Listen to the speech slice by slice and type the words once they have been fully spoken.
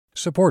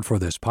Support for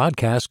this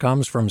podcast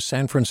comes from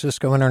San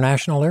Francisco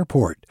International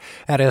Airport.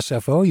 At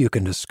SFO, you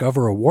can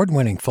discover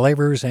award-winning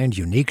flavors and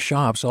unique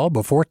shops all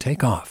before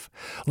takeoff.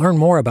 Learn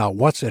more about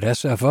what's at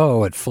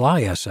SFO at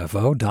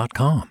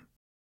flysfo.com.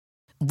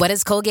 What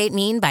does Colgate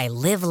mean by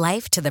live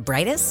life to the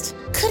brightest?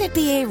 Could it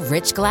be a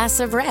rich glass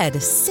of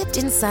red sipped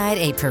inside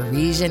a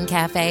Parisian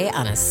cafe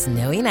on a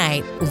snowy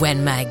night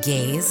when my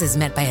gaze is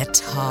met by a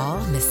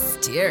tall,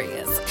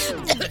 mysterious...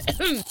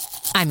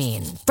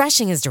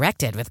 brushing is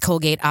directed with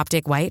Colgate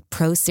Optic White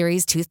Pro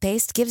Series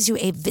toothpaste gives you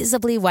a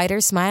visibly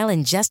whiter smile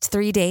in just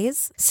 3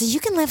 days, so you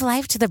can live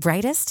life to the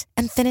brightest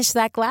and finish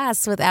that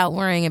glass without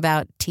worrying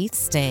about teeth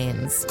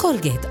stains.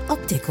 Colgate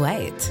Optic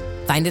White.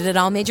 Find it at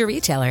all major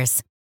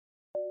retailers.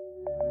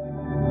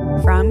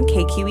 From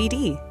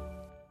KQED.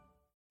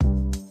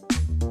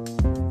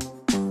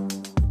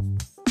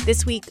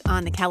 This week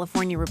on the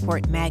California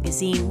Report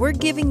magazine, we're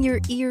giving your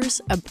ears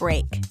a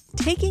break,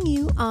 taking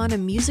you on a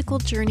musical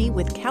journey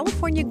with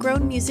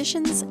California-grown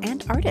musicians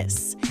and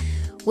artists.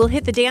 We'll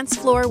hit the dance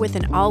floor with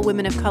an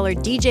all-women of color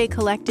DJ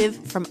collective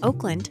from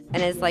Oakland.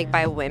 And it's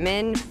by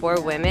women, for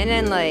women,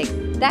 and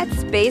that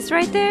space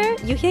right there,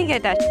 you can't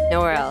get that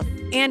nowhere else.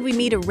 And we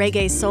meet a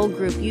reggae soul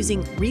group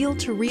using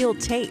reel-to-reel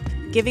tape,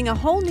 giving a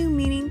whole new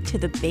meaning to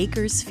the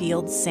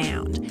Bakersfield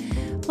sound.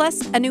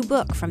 Plus, a new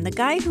book from the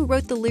guy who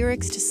wrote the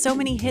lyrics to so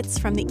many hits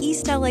from the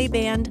East LA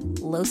band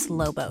Los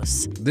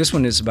Lobos. This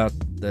one is about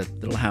the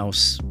little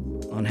house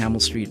on Hamel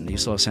Street in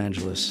East Los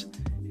Angeles,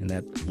 in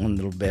that one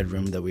little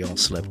bedroom that we all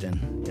slept in.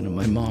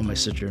 My mom, my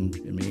sister, and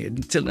me,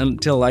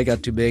 until I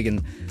got too big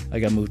and I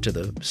got moved to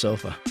the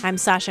sofa. I'm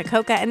Sasha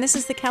Coca, and this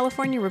is the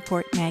California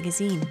Report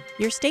magazine.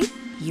 Your state,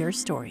 your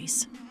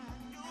stories.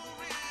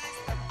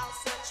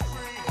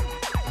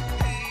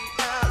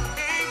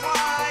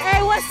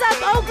 What's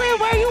up, Oakland?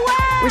 Where you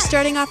at? We're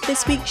starting off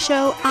this week's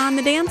show on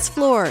the dance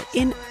floor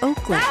in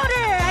Oakland. Louder!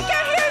 I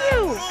can't hear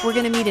you! We're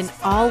going to meet an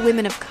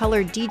all-women of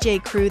color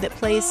DJ crew that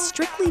plays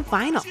strictly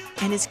vinyl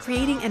and is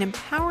creating an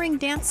empowering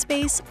dance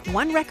space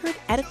one record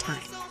at a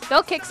time.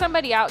 They'll kick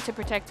somebody out to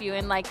protect you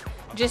and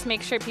just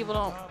make sure people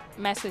don't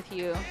mess with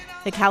you.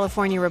 The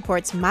California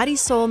Report's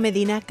Marisol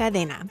Medina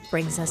Cadena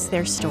brings us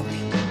their story.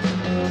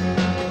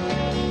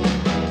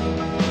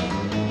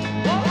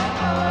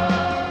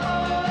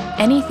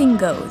 Anything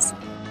goes.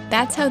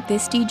 That's how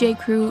this DJ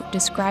crew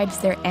describes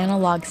their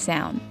analog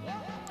sound.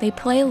 They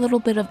play a little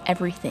bit of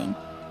everything.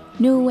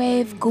 New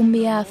wave,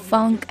 cumbia,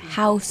 funk,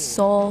 house,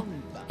 soul,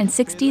 and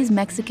 60s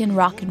Mexican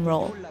rock and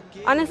roll.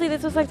 Honestly,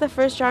 this was the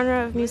first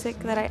genre of music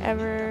that I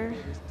ever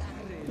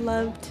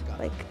loved.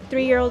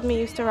 3-year-old me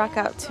used to rock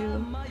out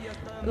to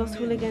Los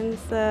Hooligans,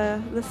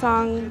 the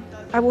song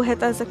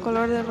Agujetas de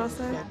Color de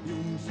Rosa.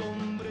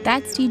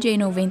 That's DJ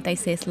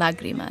 96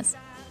 Lágrimas.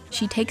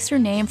 She takes her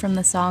name from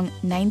the song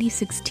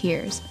 96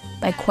 Tears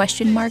by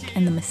Question Mark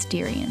and the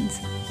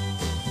Mysterians.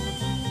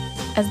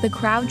 As the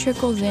crowd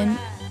trickles in,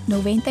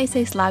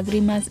 96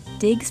 Lágrimas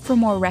digs for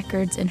more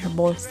records in her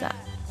bolsa,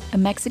 a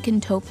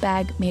Mexican tote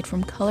bag made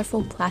from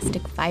colorful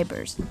plastic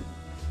fibers.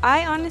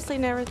 I honestly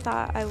never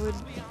thought I would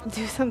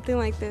do something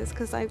like this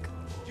because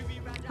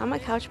I'm a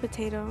couch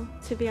potato,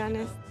 to be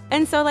honest.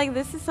 And so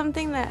this is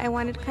something that I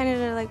wanted kind of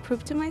to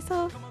prove to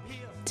myself.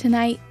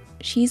 Tonight,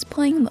 she's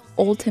playing the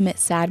ultimate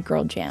sad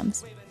girl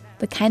jams,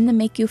 the kind that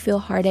make you feel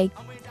heartache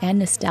and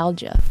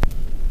nostalgia.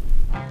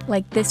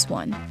 Like this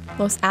one,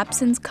 Los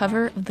Absents'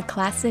 cover of the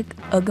classic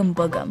Ugum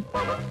Boogum.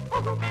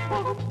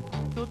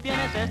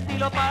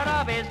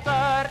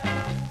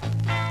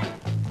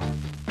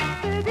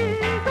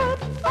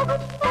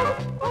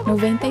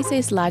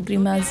 96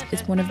 Lágrimas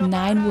is one of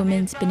 9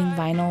 women spinning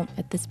vinyl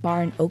at this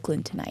bar in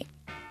Oakland tonight.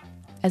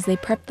 As they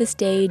prep the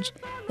stage,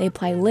 they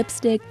apply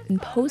lipstick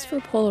and pose for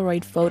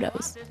Polaroid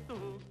photos.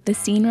 The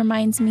scene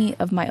reminds me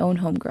of my own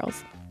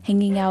homegirls,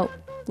 hanging out,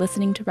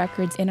 listening to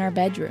records in our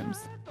bedrooms.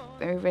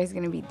 Everybody's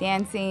going to be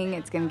dancing.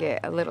 It's going to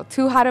get a little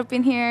too hot up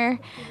in here.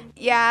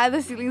 Yeah,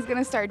 the ceiling's going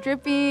to start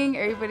dripping.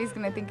 Everybody's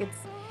going to think it's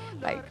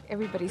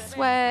everybody's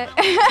sweat.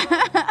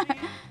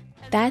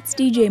 That's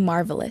DJ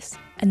Marvelous,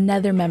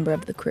 another member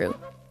of the crew.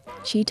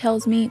 She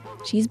tells me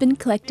she's been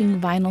collecting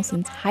vinyl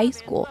since high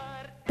school,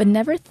 but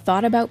never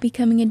thought about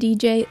becoming a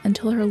DJ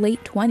until her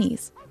late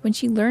 20s, when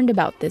she learned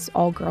about this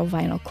all-girl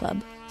vinyl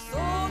club.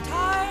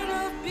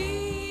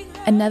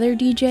 Another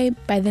DJ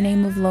by the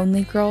name of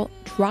Lonely Girl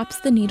drops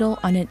the needle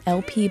on an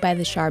LP by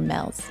the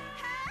Charmels.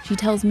 She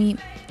tells me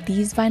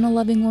these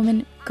vinyl-loving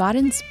women got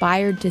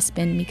inspired to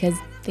spin because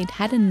they'd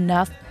had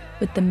enough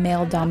with the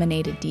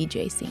male-dominated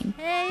DJ scene.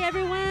 Hey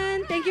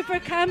everyone, thank you for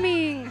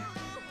coming.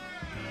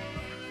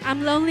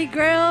 I'm Lonely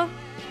Girl.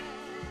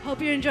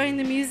 Hope you're enjoying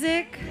the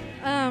music.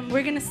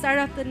 We're gonna start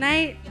off the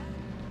night.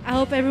 I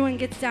hope everyone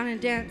gets down and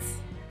dance.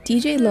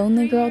 DJ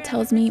Lonely Girl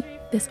tells me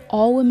this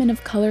all-women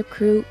of color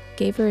crew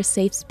gave her a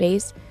safe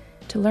space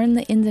to learn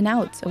the ins and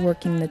outs of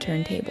working the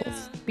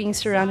turntables. Being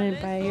surrounded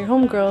by your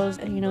homegirls,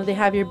 and they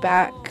have your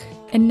back.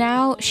 And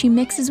now she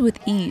mixes with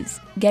ease,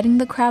 getting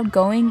the crowd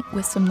going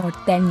with some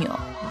norteño.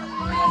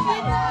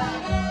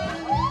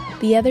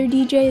 The other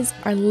DJs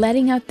are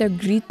letting out their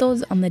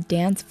gritos on the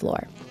dance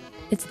floor.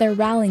 It's their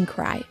rallying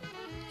cry.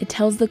 It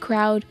tells the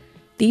crowd,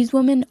 these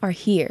women are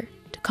here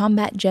to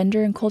combat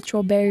gender and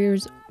cultural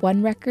barriers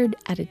one record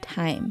at a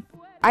time.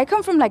 I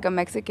come from like a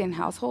Mexican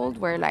household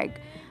where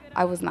like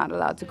I was not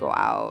allowed to go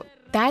out.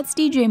 That's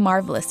DJ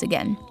Marvelous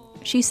again.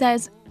 She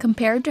says,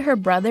 compared to her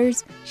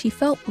brothers, she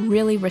felt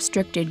really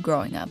restricted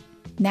growing up.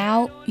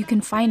 Now, you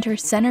can find her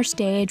center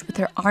stage with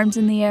her arms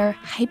in the air,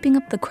 hyping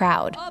up the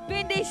crowd. Up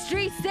in the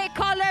streets, they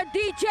call her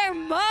DJ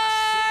Marvelous.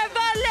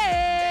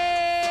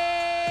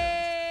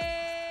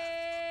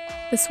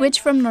 The switch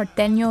from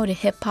norteño to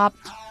hip-hop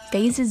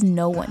phases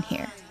no one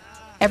here.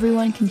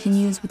 Everyone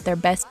continues with their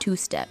best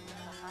two-step.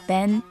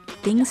 Then,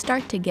 things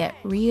start to get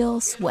real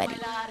sweaty.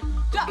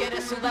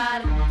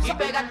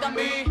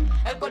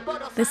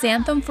 This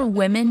anthem for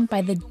women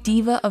by the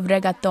diva of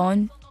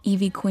reggaeton,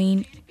 Ivy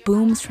Queen,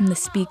 booms from the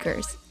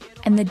speakers,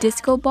 and the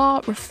disco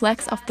ball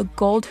reflects off the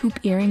gold hoop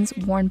earrings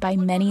worn by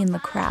many in the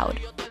crowd.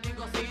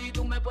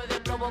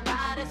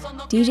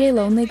 DJ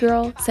Lonely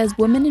Girl says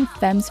women and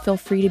femmes feel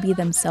free to be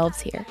themselves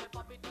here.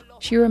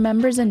 She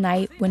remembers a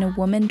night when a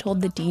woman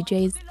told the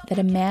DJs that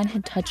a man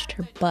had touched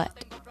her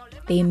butt.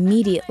 They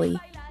immediately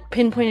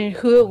pinpointed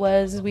who it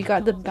was. We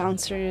got the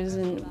bouncers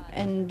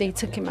and they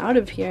took him out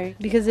of here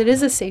because it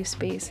is a safe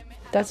space.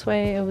 That's why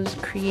it was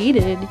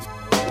created.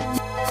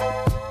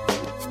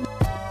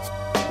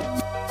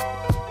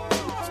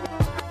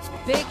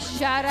 Big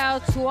shout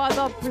out to all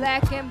the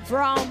black and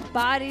brown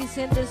bodies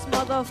in this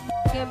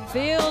motherfucking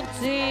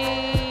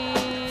building.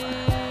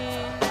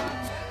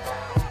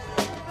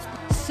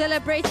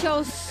 Celebrate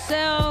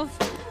yourself.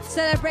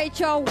 Celebrate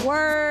your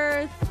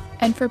worth.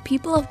 And for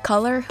people of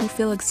color who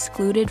feel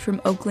excluded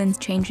from Oakland's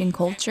changing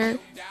culture,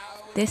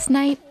 this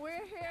night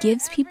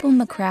gives people in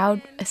the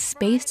crowd a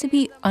space to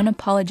be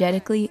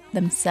unapologetically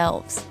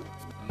themselves.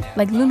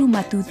 Like Lulu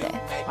Matute.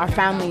 Our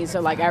families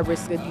are like at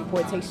risk of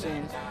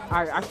deportation.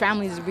 Our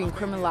families are being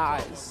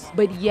criminalized.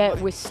 But yet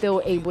we're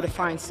still able to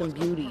find some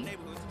beauty,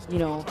 you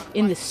know,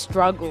 in the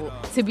struggle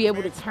to be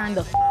able to turn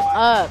the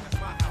up.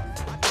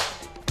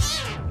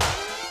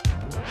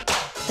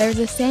 There's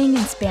a saying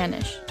in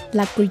Spanish,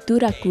 La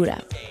cultura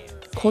cura.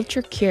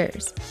 Culture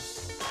cures.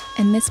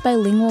 And this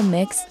bilingual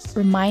mix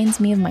reminds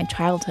me of my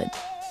childhood.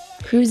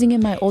 Cruising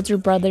in my older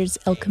brother's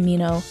El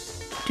Camino,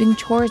 doing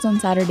chores on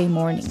Saturday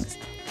mornings,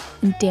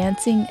 and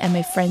dancing at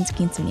my friend's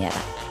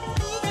quinceañera.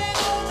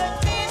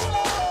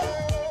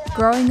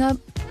 Growing up,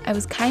 I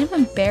was kind of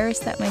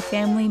embarrassed that my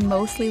family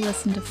mostly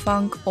listened to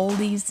funk,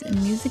 oldies,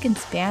 and music in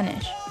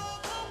Spanish.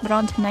 But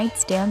on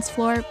tonight's dance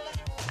floor,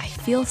 I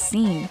feel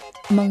seen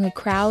among a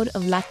crowd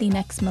of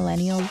Latinx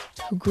millennials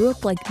who grew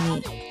up like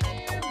me.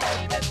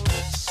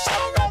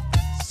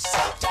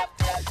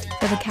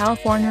 For the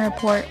California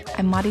Report,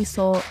 I'm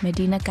Marisol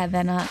Medina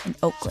Cadena in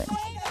Oakland.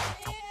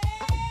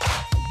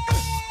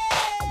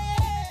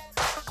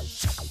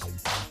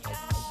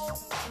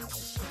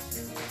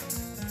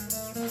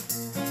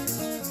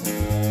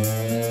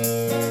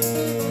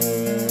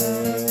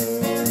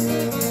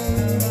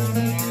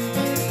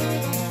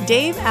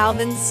 Dave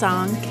Alvin's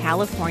song,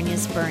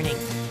 California's Burning.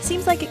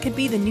 Seems like it could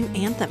be the new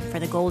anthem for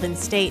the Golden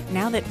State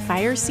now that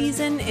fire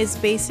season is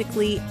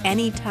basically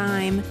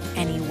anytime,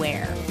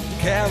 anywhere.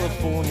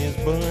 California's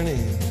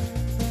burning.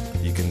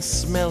 You can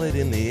smell it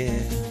in the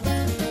air.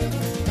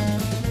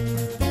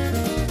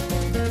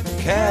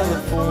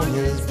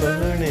 California's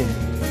burning.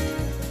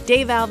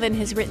 Dave Alvin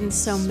has written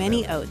so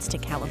many odes to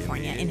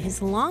California in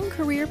his long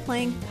career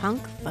playing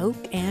punk, folk,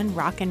 and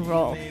rock and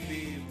roll.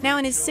 Now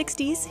in his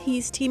 60s,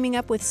 he's teaming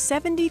up with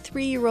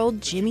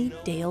 73-year-old Jimmie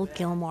Dale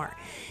Gilmore.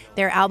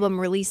 Their album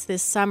released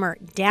this summer,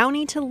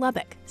 Downey to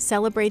Lubbock,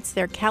 celebrates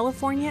their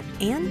California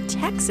and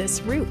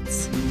Texas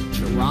roots.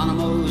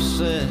 Geronimo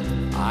said,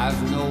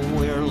 I've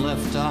nowhere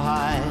left to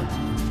hide.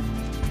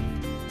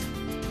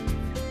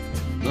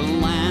 The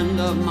land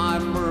of my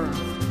birth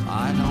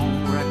I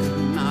don't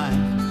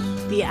recognize.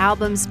 The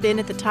album's been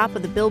at the top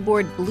of the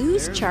Billboard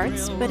blues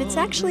charts, but it's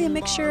actually a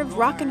mixture of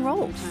rock and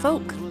roll,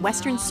 folk,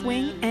 western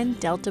swing, and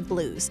Delta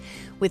blues,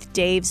 with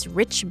Dave's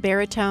rich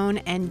baritone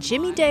and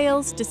Jimmie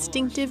Dale's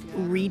distinctive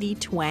reedy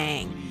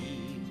twang.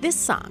 This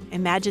song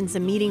imagines a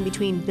meeting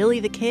between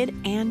Billy the Kid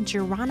and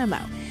Geronimo,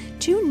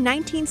 two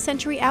 19th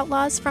century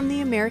outlaws from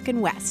the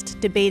American West,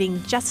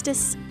 debating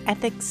justice,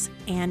 ethics,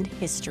 and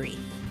history.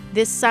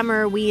 This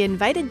summer, we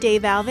invited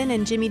Dave Alvin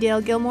and Jimmie Dale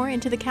Gilmore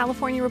into the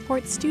California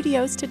Report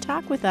studios to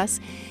talk with us.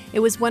 It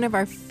was one of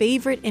our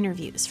favorite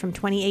interviews from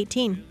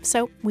 2018,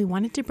 so we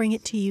wanted to bring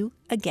it to you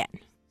again.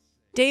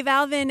 Dave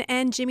Alvin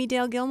and Jimmie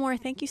Dale Gilmore,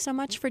 thank you so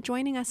much for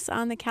joining us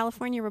on the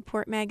California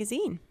Report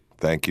magazine.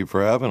 Thank you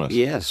for having us.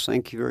 Yes,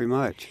 thank you very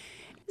much.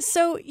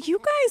 So you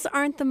guys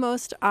aren't the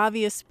most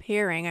obvious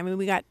pairing. I mean,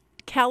 we got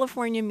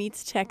California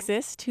meets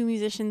Texas, two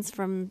musicians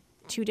from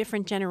two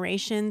different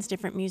generations,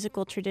 different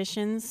musical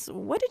traditions.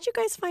 What did you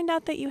guys find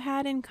out that you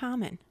had in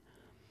common?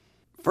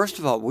 First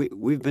of all,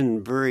 we've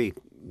been very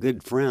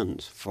good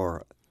friends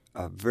for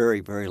a very,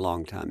 very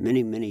long time,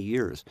 many, many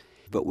years.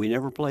 But we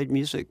never played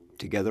music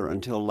together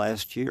until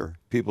last year.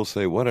 People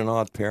say, what an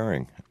odd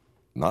pairing.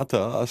 Not to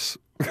us.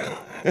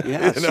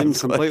 Yeah, it seemed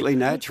completely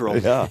natural.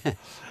 Yeah.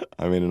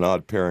 I mean, an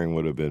odd pairing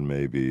would have been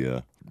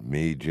maybe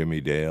me,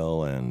 Jimmie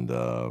Dale, and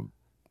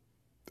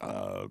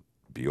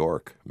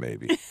Bjork,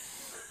 maybe.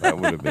 That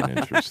would have been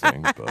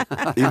interesting,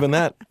 but even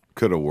that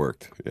could have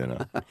worked, you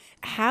know.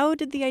 How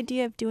did the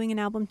idea of doing an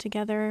album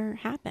together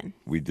happen?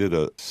 We did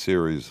a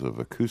series of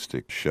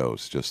acoustic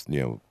shows, just, you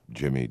know,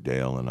 Jimmie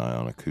Dale and I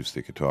on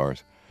acoustic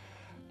guitars.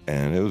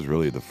 And it was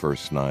really the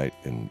first night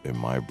in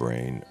my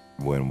brain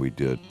when we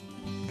did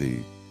the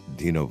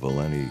Dino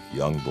Valenti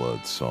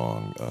Youngblood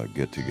song,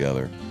 Get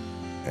Together.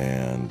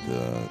 And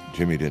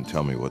Jimmie didn't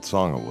tell me what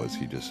song it was.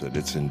 He just said,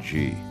 it's in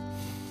G.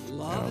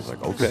 And I was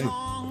like, okay,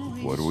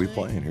 what are we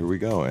playing? Here we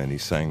go. And he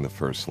sang the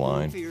first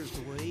line,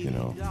 you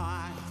know,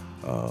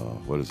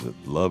 what is it?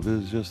 Love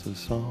is just a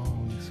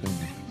song we sing.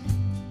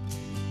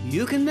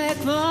 You can make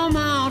the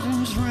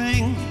mountains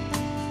ring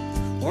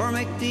or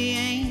make the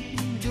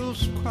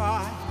angels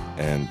cry.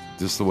 And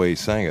just the way he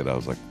sang it, I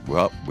was like,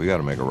 well, we got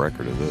to make a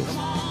record of this.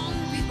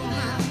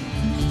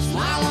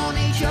 Smile on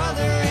each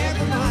other,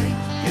 everybody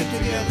get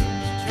together.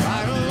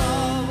 Try to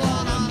love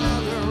one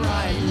another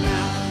right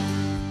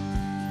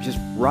now. Just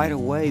right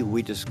away,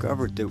 we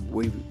discovered that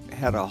we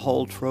had a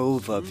whole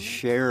trove of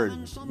shared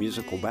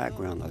musical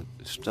background,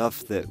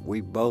 stuff that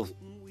we both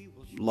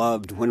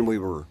loved when we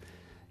were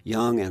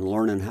young and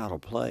learning how to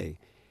play.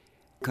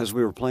 Because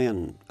we were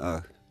playing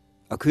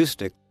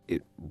acoustic,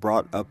 it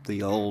brought up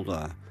the old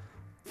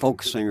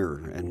folk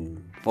singer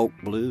and folk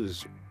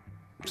blues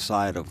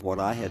side of what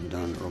I had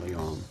done early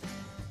on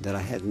that I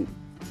hadn't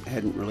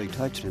really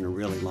touched in a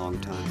really long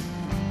time.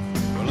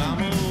 Well,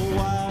 I'm a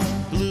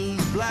wild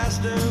blues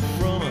blaster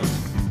from a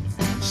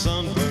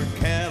sunburned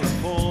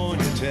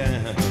California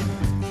town.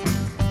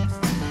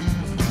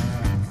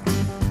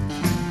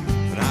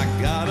 And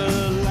I got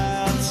a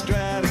loud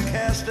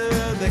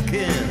Stratocaster that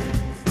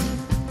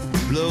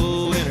can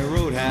blow any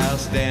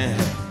roadhouse down.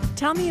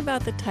 Tell me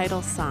about the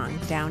title song,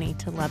 Downey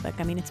to Lubbock.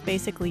 I mean, it's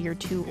basically your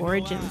two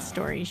origin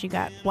stories. You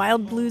got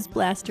Wild Blues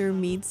Blaster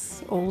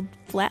meets Old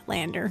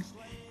Flatlander.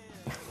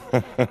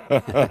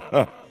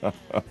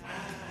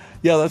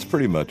 Yeah, that's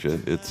pretty much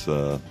it. It's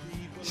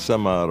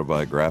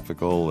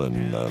semi-autobiographical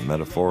and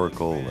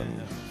metaphorical,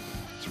 and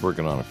it's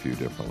working on a few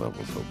different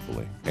levels,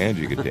 hopefully. And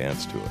you could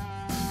dance to it.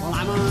 Well,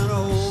 I'm an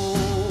old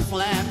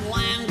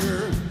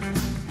Flatlander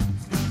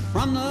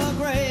from the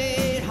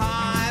great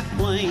high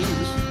plains.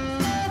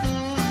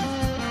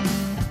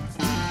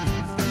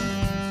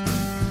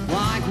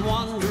 Like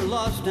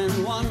wanderlust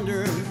and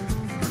wonder,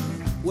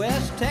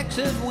 West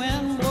Texas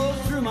wind blows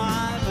through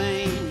my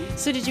veins.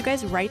 So did you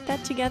guys write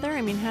that together?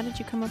 I mean, how did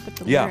you come up with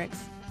the Yeah. lyrics?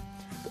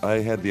 I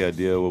had the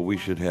idea, well, we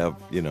should have,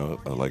 you know,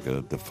 like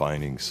a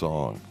defining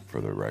song for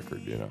the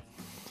record, you know.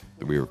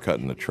 We were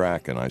cutting the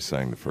track, and I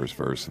sang the first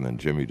verse, and then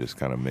Jimmie just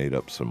kind of made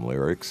up some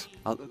lyrics.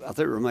 I thought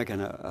we were making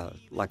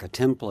like a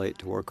template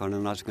to work on,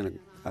 and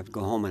I'd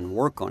go home and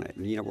work on it,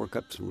 and, you know, work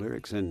up some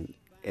lyrics. And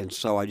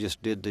so I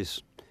just did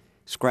this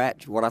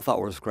scratch, what I thought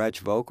were scratch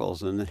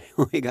vocals, and then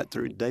when we got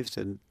through, Dave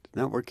said,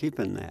 no, we're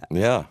keeping that.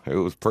 Yeah, it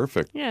was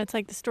perfect. Yeah, it's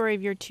like the story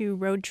of your two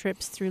road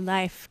trips through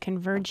life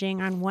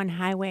converging on one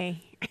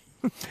highway.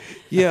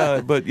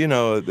 Yeah, but, you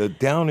know, the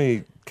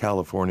Downey,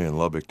 California, and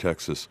Lubbock,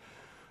 Texas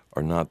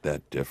are not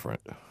that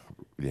different,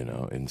 you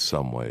know, in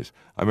some ways.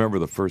 I remember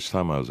the first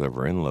time I was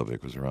ever in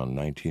Lubbock was around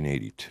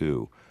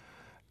 1982,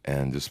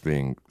 and just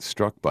being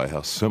struck by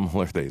how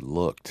similar they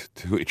looked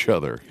to each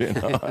other. You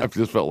know, I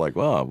just felt like,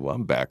 well,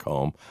 I'm back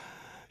home.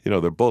 You know,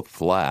 they're both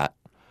flat,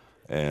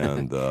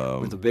 and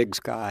with a big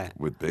sky.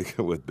 With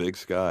big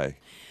sky.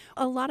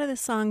 A lot of the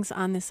songs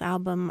on this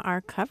album are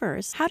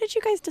covers. How did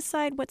you guys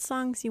decide what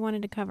songs you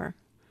wanted to cover?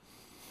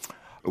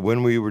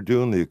 When we were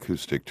doing the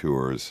acoustic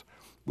tours,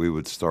 we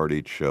would start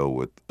each show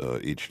with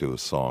each do a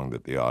song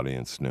that the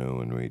audience knew,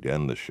 and we'd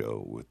end the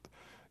show with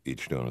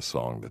each doing a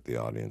song that the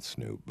audience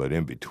knew. But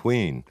in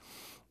between,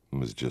 it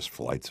was just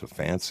flights of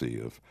fancy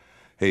of,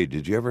 hey,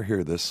 did you ever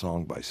hear this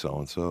song by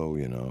so-and-so,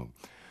 you know?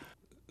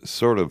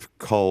 Sort of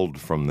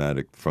culled from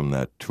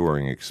that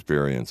touring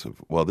experience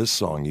of, well, this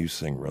song you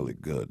sing really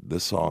good.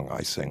 This song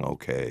I sing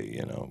okay,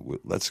 you know.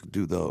 Let's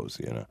do those,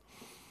 you know.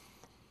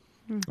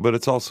 But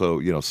it's also,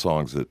 you know,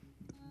 songs that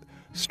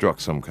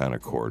struck some kind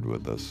of chord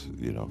with us,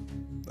 you know,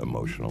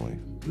 emotionally.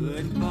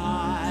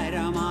 Goodbye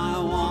to my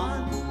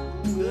one,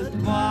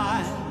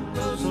 goodbye,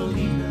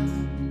 Rosalita.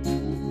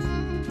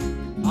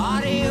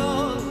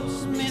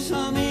 Adios, mis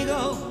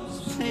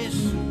amigos,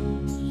 Jesus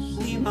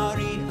y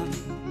Maria.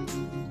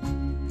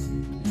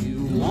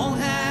 You won't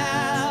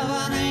have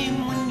a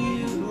name when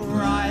you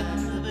ride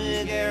the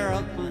big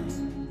aeroplane.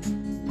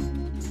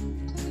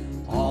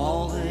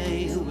 All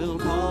they will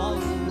call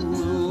you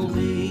will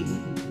be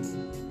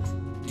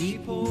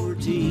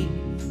deportee.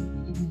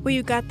 Well,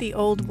 you got the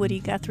old Woody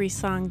Guthrie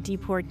song,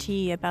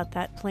 Deportee, about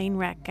that plane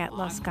wreck at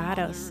Los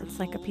Gatos. It's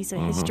like a piece of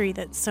history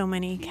that so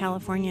many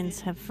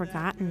Californians have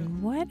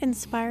forgotten. What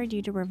inspired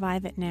you to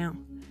revive it now?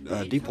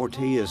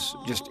 Deportee is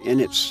just in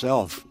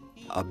itself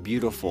a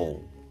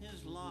beautiful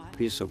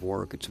piece of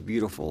work. It's a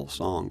beautiful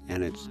song,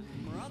 and it's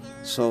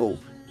so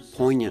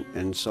poignant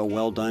and so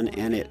well done,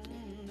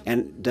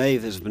 and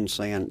Dave has been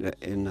saying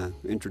in the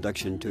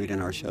introduction to it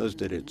in our shows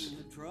that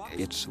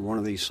it's one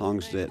of these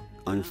songs that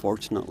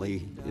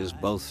unfortunately is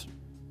both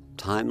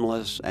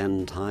timeless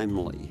and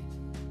timely.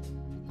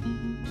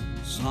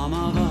 Some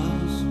of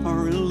us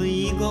are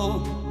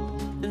illegal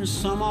and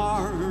some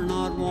are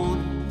not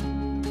wanted.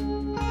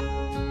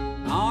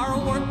 Our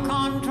work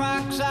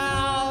contract's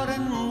out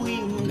and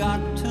we've got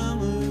to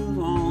move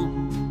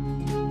on.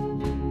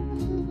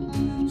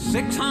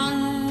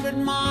 600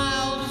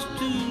 miles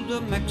to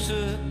the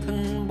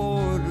Mexican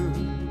border.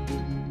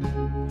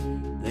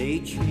 They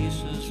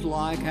chase us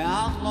like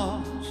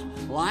outlaws,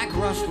 like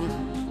rustlers,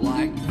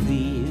 like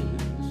thieves.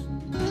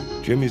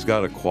 Jimmie's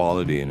got a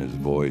quality in his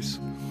voice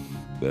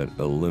that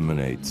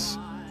eliminates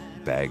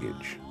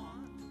baggage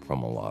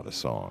from a lot of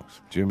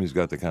songs. Jimmie's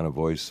got the kind of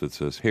voice that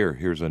says,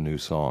 here's a new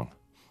song,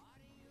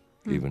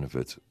 even if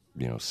it's,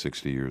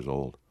 60 years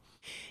old.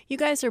 You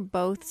guys are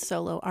both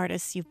solo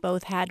artists. You've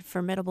both had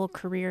formidable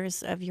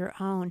careers of your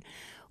own.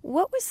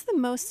 What was the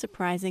most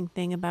surprising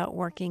thing about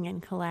working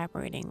and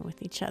collaborating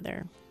with each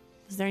other?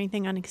 Was there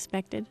anything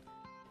unexpected?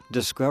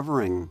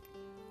 Discovering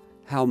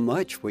how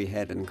much we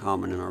had in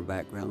common in our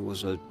background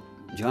was a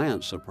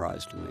giant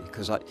surprise to me,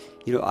 because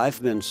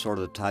I've been sort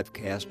of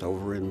typecast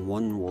over in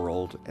one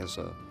world as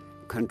a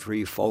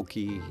country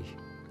folky,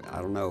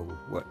 I don't know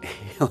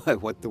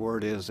what the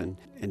word is, and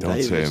don't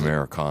Dave say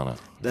Americana.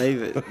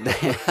 Dave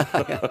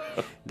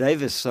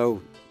is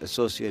so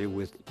associated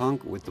with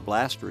punk, with the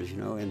Blasters,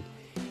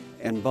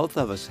 and both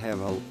of us have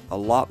a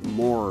lot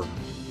more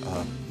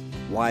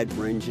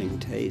wide-ranging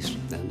taste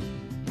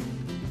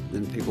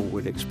than people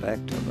would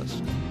expect of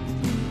us.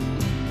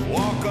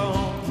 Walk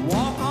on,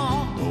 walk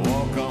on,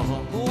 walk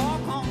on,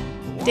 walk on.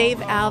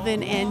 Dave,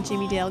 Alvin, and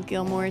Jimmie Dale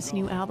Gilmore's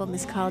new album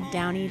is called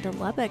Downey to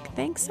Lubbock.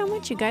 Thanks so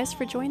much, you guys,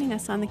 for joining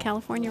us on the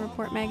California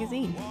Report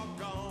magazine.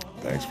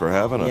 Thanks for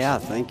having us. Yeah,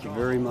 thank you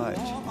very much.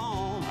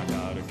 I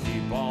gotta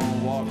keep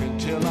on walking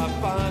till I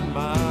find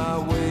my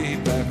way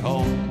back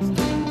home.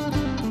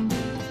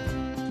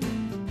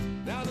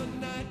 Now the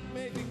night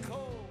may be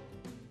cold,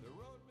 the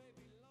road may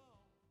be long.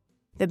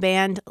 The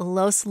band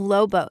Los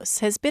Lobos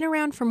has been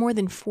around for more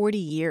than 40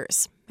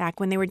 years. Back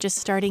when they were just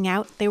starting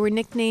out, they were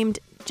nicknamed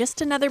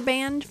Just Another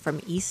Band from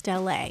East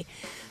LA.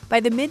 By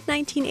the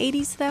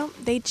mid-1980s, though,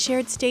 they'd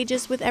shared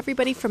stages with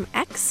everybody from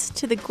X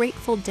to the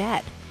Grateful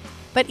Dead.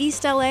 But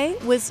East LA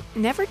was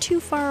never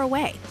too far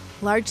away,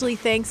 largely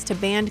thanks to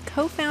band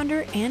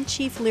co-founder and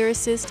chief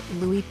lyricist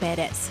Louis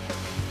Perez.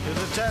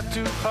 There's a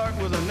tattooed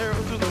heart with an arrow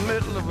through the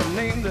middle of a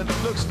name that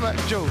looks like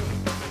Joe.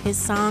 His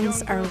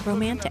songs are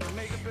romantic,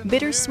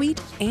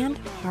 bittersweet, and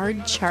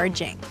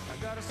hard-charging.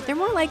 They're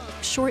more like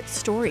short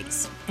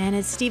stories, and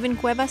as Stephen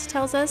Cuevas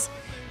tells us,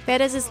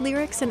 Perez's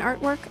lyrics and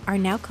artwork are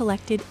now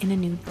collected in a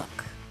new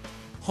book.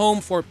 Home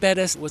for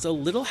Perez was a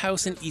little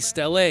house in East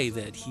LA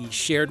that he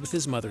shared with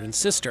his mother and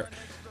sister.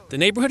 The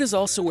neighborhood is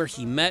also where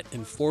he met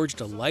and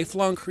forged a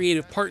lifelong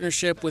creative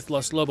partnership with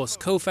Los Lobos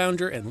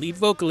co-founder and lead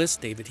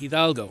vocalist David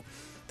Hidalgo.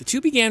 The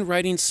two began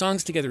writing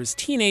songs together as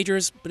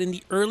teenagers, but in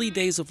the early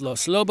days of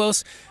Los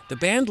Lobos, the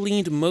band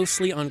leaned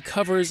mostly on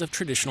covers of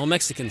traditional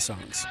Mexican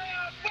songs.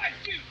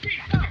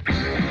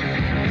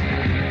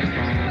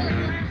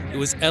 It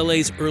was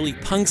LA's early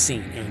punk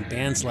scene and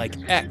bands like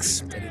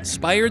X that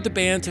inspired the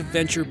band to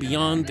venture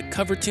beyond the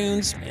cover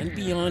tunes and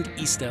beyond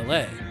East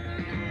LA.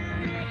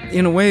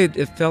 In a way,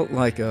 it felt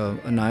like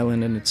an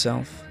island in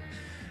itself.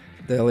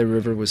 The LA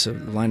River was a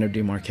line of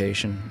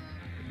demarcation.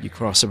 You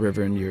cross the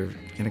river and you're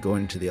going to go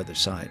into the other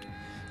side.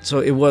 So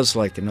it was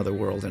like another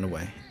world in a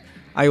way.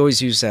 I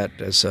always use that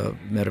as a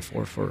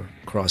metaphor for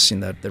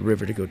crossing the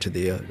river to go to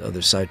the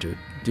other side to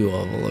do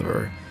all of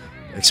our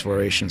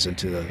explorations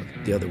into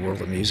the other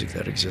world of music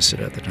that existed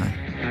at the time.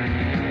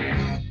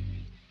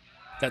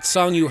 That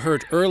song you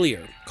heard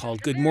earlier,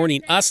 called Good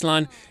Morning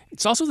Aslan,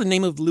 it's also the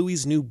name of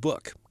Louis' new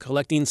book,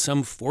 collecting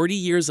some 40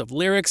 years of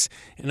lyrics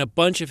and a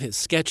bunch of his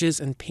sketches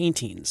and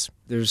paintings.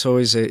 There's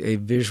always a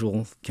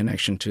visual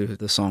connection to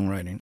the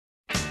songwriting.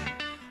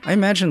 I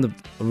imagine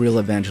a real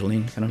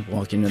Evangeline kind of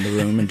walking in the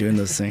room and doing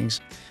those things.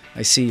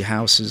 I see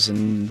houses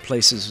and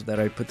places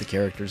that I put the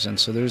characters in,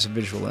 so there's a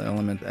visual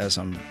element as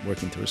I'm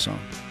working through a song.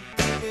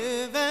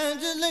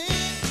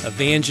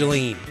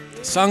 Evangeline.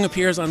 The song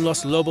appears on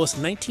Los Lobos'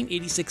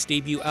 1986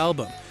 debut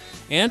album,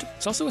 and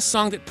it's also a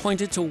song that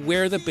pointed to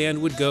where the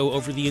band would go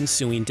over the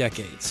ensuing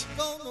decades.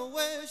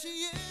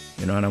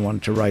 And I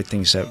wanted to write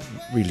things that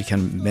really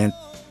kind of meant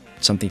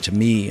something to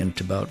me and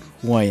about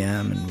who I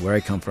am and where I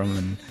come from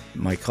and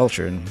my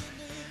culture. And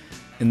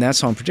in that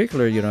song in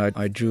particular,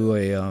 I drew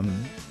a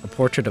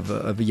portrait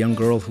of a young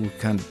girl who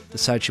kind of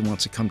decides she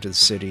wants to come to the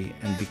city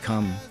and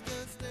become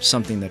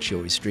something that she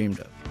always dreamed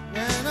of.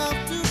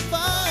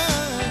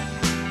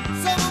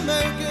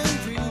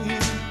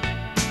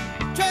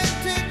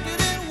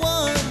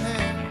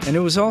 And it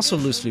was also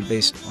loosely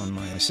based on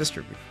my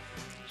sister.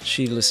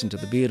 She listened to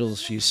the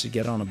Beatles. She used to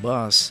get on a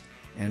bus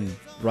and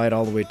ride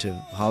all the way to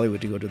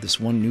Hollywood to go to this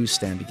one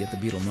newsstand to get the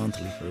Beatle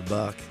Monthly for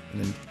 $1,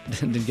 and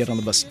then get on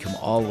the bus and come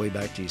all the way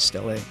back to East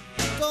LA.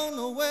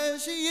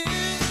 she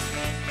is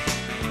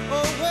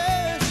or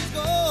where she's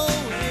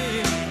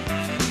going.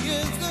 She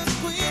is the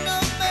queen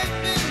of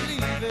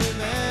make-believe,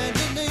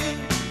 Evangeline.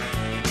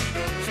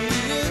 She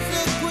is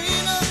the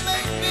queen of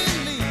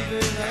make-believe,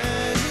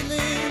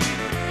 Evangeline.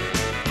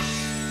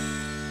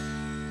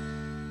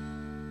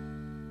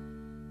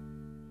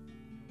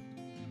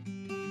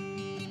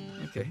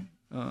 Okay.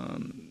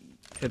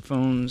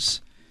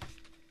 Headphones.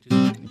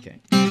 Okay.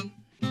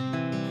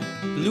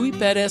 Louis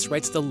Perez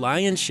writes the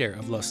lion's share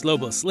of Los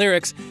Lobos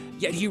lyrics,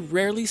 yet he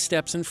rarely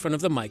steps in front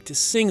of the mic to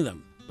sing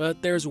them.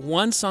 But there's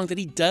one song that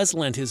he does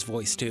lend his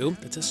voice to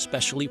that's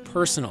especially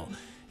personal.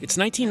 It's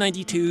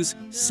 1992's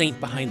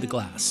Saint Behind the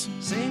Glass.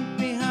 Saint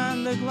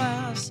behind the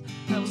glass,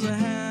 that was a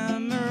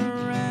hammer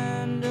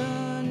and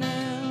a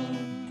nail.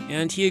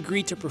 And he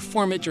agreed to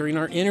perform it during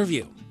our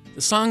interview.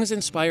 The song is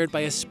inspired by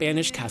a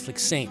Spanish Catholic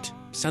saint,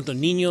 Santo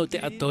Niño de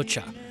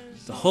Atocha,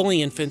 the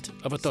Holy Infant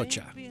of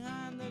Atocha.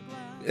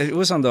 It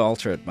was on the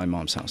altar at my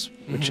mom's house,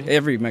 which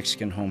every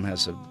Mexican home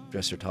has a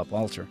dresser-top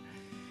altar.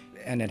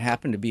 And it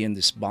happened to be in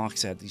this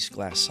box that had these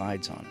glass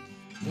sides on it.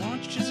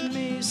 Watches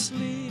me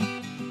sleep,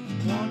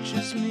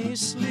 watches me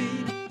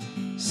sleep.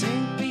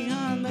 Saint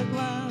behind the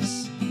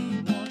glass,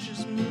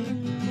 watches me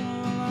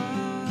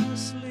while I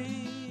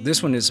sleep.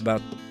 This one is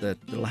about that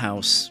little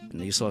house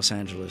in East Los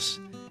Angeles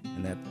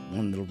and that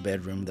one little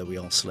bedroom that we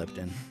all slept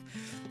in.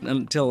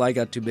 Until I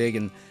got too big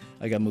and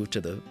I got moved to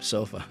the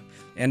sofa.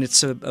 And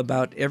it's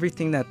about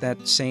everything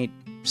that saint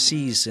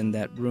sees in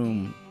that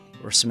room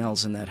or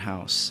smells in that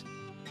house.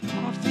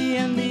 Coffee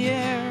in the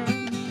air,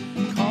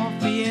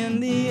 coffee in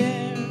the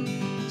air.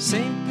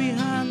 Saint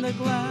behind the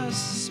glass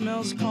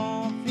smells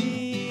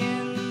coffee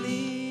in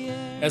the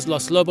air. As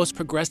Los Lobos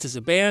progressed as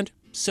a band,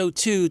 so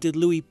too did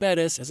Louis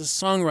Perez as a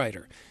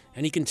songwriter.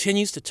 And he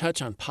continues to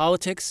touch on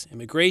politics,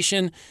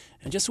 immigration,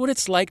 and just what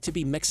it's like to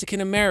be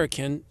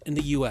Mexican-American in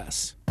the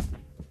U.S.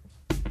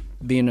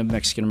 Being a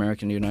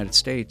Mexican-American in the United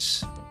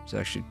States has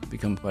actually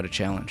become quite a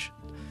challenge.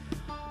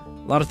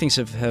 A lot of things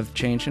have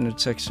changed, and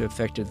it's actually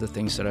affected the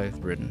things that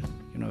I've written.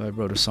 You know, I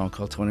wrote a song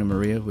called Tony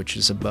Maria, which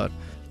is about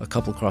a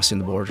couple crossing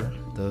the border,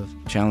 the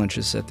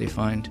challenges that they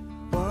find.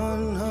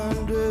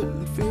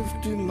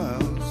 150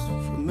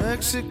 miles from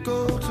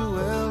Mexico to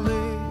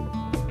L.A.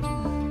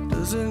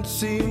 Doesn't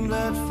seem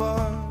that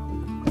far,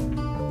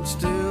 but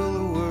still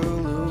a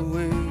world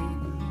away.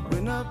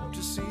 Went up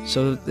to see.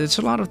 So there's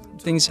a lot of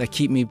things that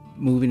keep me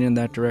moving in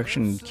that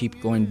direction and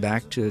keep going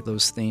back to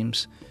those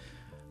themes.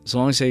 As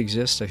long as they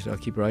exist, I'll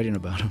keep writing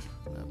about them.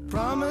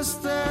 Promise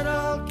that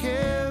I'll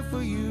care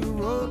for you,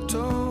 wrote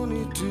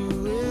Tony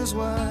to his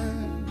wife.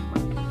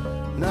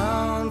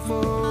 Now and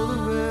for the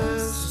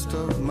rest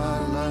of my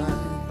life.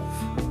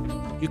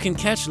 You can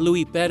catch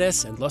Louis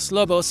Perez and Los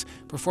Lobos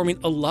performing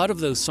a lot of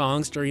those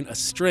songs during a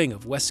string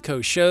of West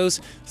Coast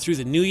shows through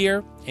the new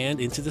year and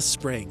into the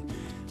spring.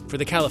 For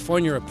the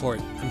California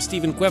Report, I'm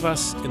Stephen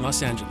Cuevas in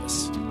Los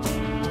Angeles.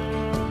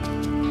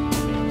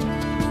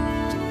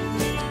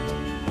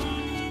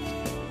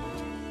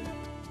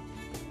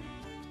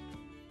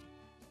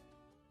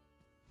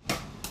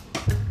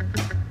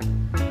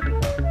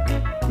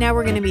 Now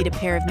we're going to meet a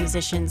pair of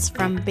musicians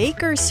from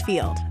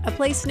Bakersfield, a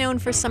place known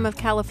for some of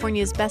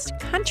California's best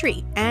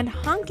country and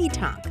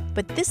honky-tonk.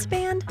 But this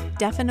band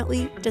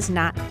definitely does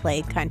not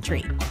play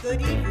country.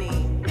 Good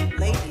evening,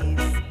 ladies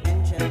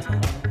and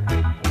gentlemen.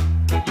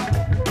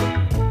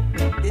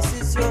 This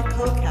is your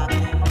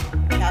co-captain,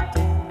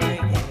 Captain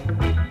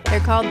Reggae. They're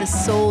called the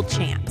Soul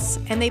Chants,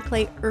 and they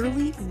play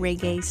early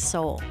reggae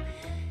soul.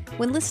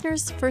 When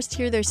listeners first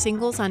hear their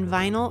singles on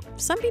vinyl,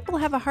 some people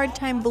have a hard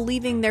time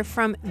believing they're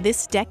from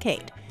this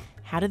decade.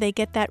 How do they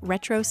get that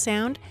retro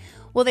sound?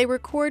 Well, they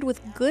record with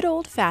good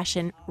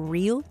old-fashioned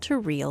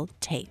reel-to-reel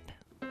tape.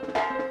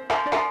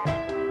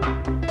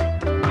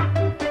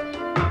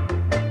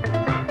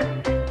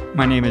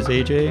 My name is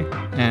AJ,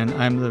 and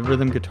I'm the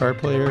rhythm guitar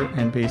player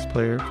and bass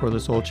player for the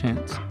Soul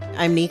Chants.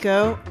 I'm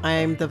Nico.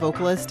 I'm the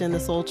vocalist in the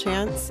Soul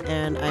Chants,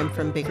 and I'm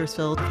from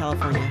Bakersfield,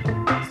 California.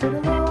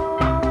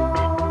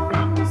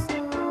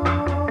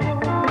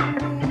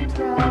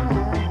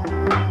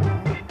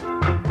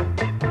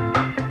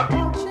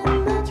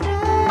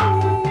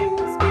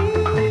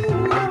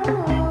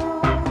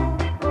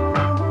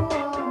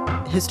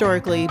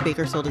 Historically,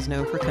 Bakersfield is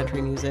known for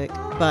country music,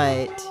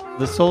 but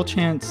The Soul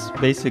Chants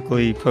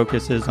basically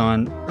focuses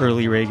on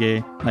early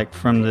reggae, like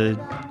from the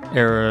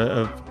era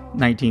of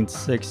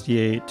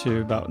 1968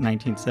 to about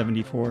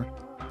 1974.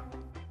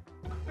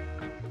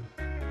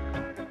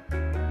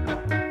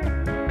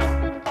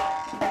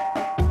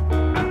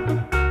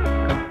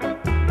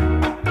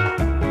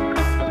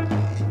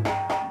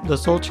 The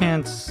Soul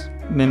Chants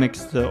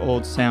mimics the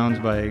old sounds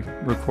by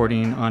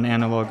recording on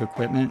analog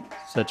equipment,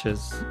 such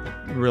as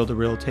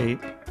reel-to-reel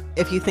tape.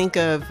 if you think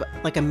of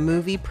like a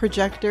movie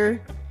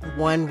projector,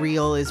 one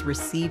reel is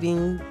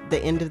receiving the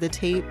end of the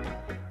tape,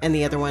 and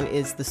the other one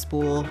is the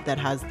spool that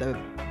has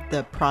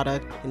the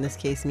product, in this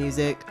case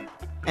music,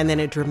 and then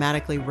it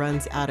dramatically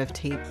runs out of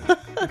tape.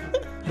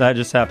 That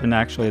just happened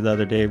actually the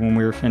other day when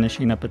we were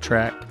finishing up a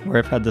track where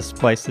I've had to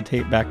splice the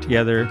tape back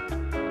together.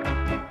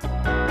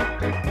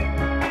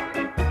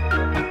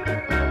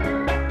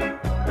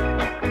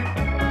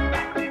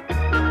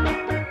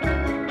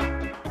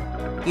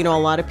 You know, a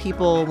lot of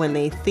people, when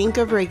they think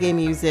of reggae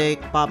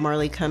music, Bob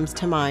Marley comes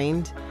to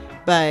mind,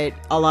 but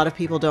a lot of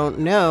people don't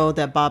know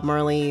that Bob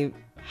Marley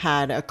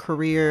had a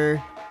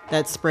career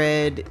that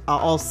spread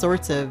all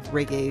sorts of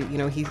reggae. You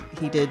know, he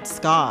did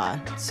ska.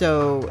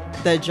 So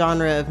the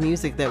genre of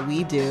music that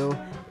we do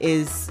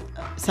is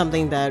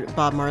something that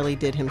Bob Marley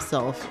did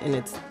himself, and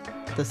it's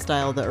the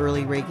style, the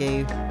early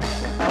reggae.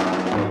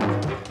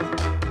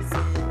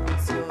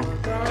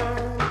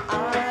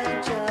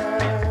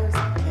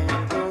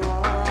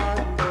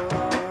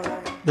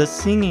 The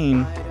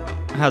singing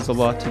has a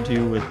lot to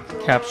do with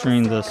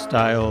capturing the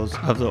styles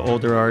of the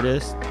older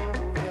artists.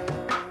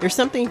 There's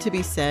something to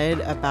be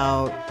said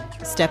about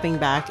stepping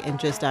back and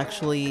just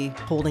actually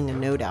holding a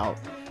note out.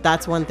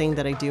 That's one thing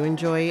that I do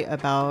enjoy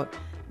about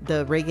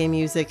the reggae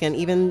music, and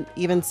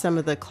even some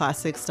of the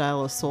classic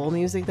style of soul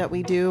music that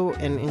we do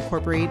and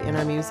incorporate in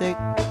our music.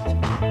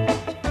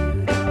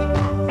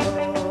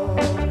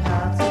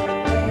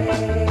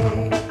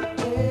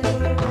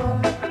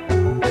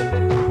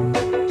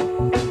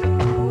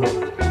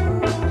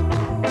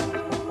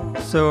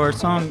 So our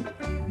song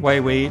Why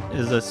Wait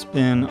is a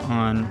spin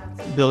on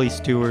Billy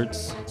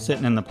Stewart's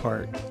Sitting in the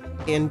Park.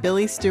 In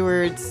Billy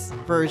Stewart's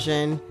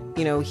version,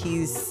 you know,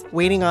 he's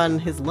waiting on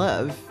his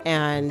love.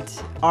 And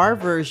our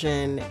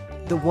version,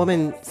 the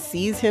woman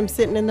sees him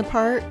sitting in the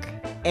park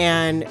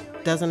and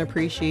doesn't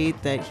appreciate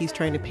that he's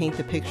trying to paint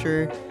the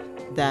picture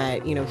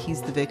that, you know,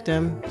 he's the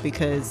victim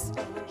because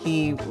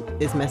he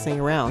is messing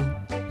around.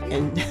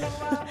 And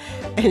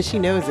and she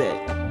knows it.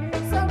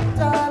 So,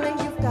 darling,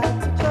 you've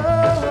got to go.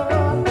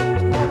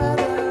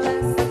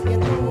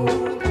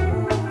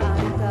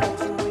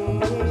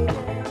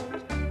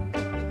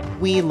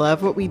 We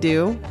love what we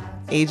do.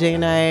 AJ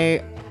and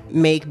I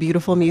make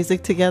beautiful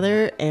music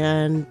together,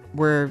 and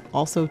we're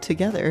also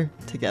together,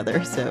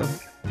 so.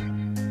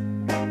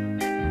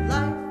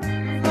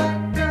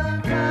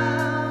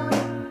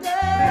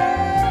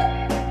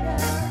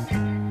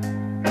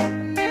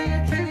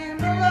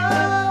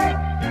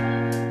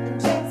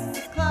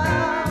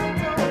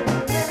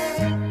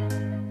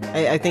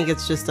 I think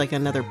it's just like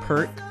another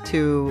perk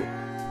to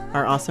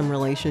our awesome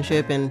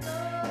relationship, and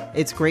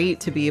it's great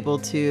to be able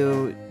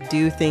to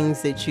do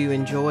things that you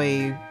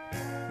enjoy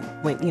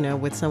when, you know,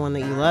 with someone that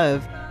you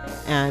love.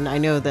 And I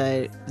know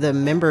that the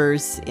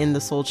members in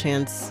the Soul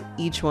Chants,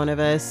 each one of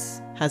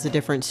us has a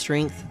different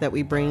strength that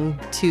we bring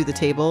to the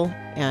table,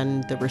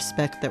 and the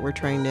respect that we're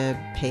trying to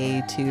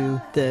pay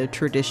to the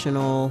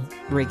traditional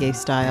reggae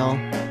style.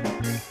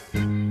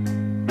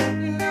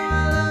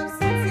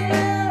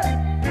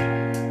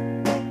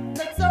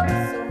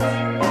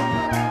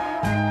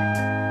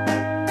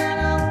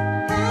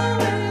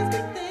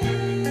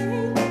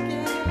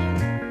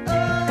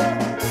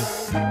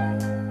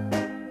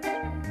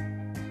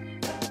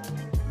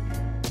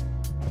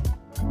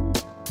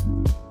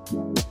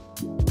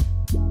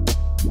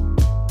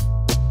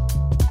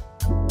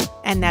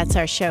 And that's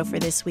our show for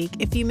this week.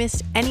 If you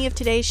missed any of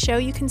today's show,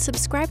 you can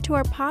subscribe to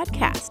our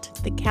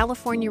podcast, the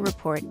California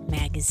Report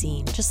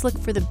magazine. Just look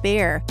for the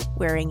bear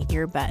wearing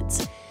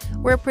earbuds.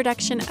 We're a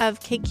production of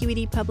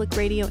KQED Public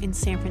Radio in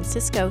San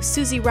Francisco.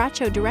 Susie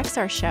Racho directs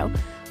our show.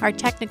 Our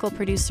technical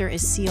producer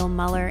is Seal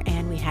Muller,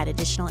 and we had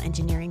additional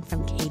engineering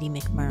from Katie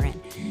McMurrin.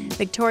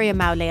 Victoria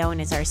Mauleon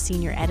is our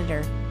senior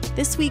editor.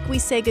 This week, we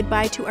say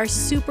goodbye to our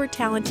super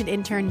talented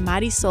intern,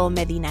 Marisol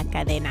Medina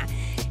Cadena.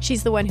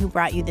 She's the one who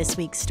brought you this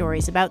week's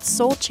stories about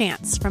Soul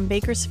Chants from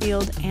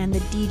Bakersfield and the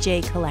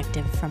DJ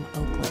Collective from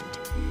Oakland.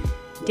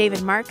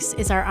 David Marks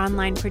is our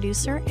online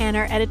producer, and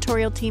our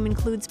editorial team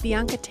includes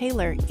Bianca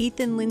Taylor,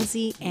 Ethan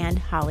Lindsay, and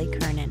Holly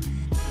Kernan.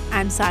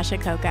 I'm Sasha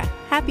Coca.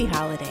 Happy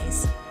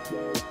holidays.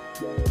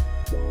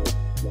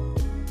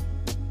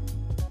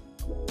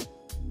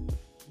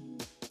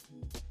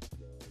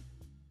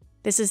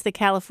 This is the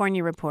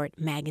California Report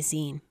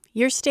magazine.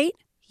 Your state,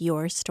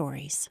 your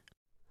stories.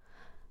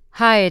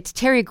 Hi, it's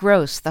Terry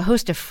Gross, the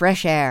host of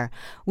Fresh Air.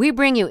 We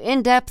bring you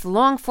in-depth,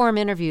 long-form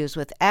interviews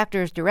with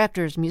actors,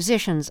 directors,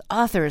 musicians,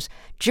 authors,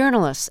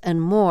 journalists, and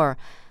more.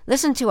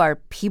 Listen to our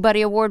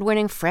Peabody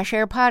Award-winning Fresh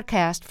Air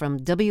podcast from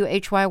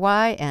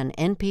WHYY and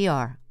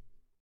NPR.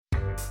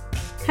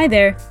 Hi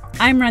there,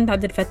 I'm Randa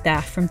Abdel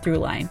Fattah from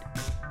Throughline.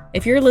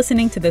 If you're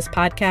listening to this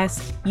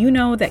podcast, you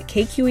know that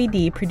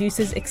KQED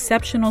produces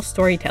exceptional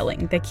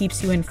storytelling that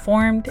keeps you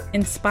informed,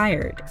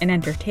 inspired, and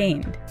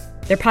entertained.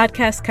 Their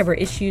podcasts cover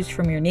issues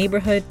from your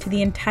neighborhood to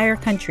the entire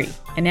country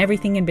and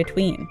everything in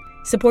between.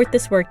 Support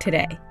this work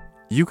today.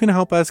 You can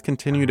help us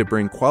continue to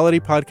bring quality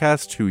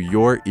podcasts to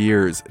your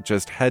ears.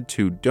 Just head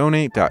to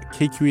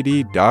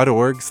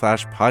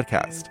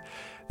donate.kqed.org/podcast.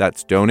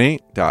 That's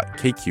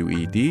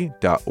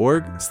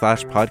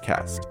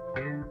donate.kqed.org/podcast.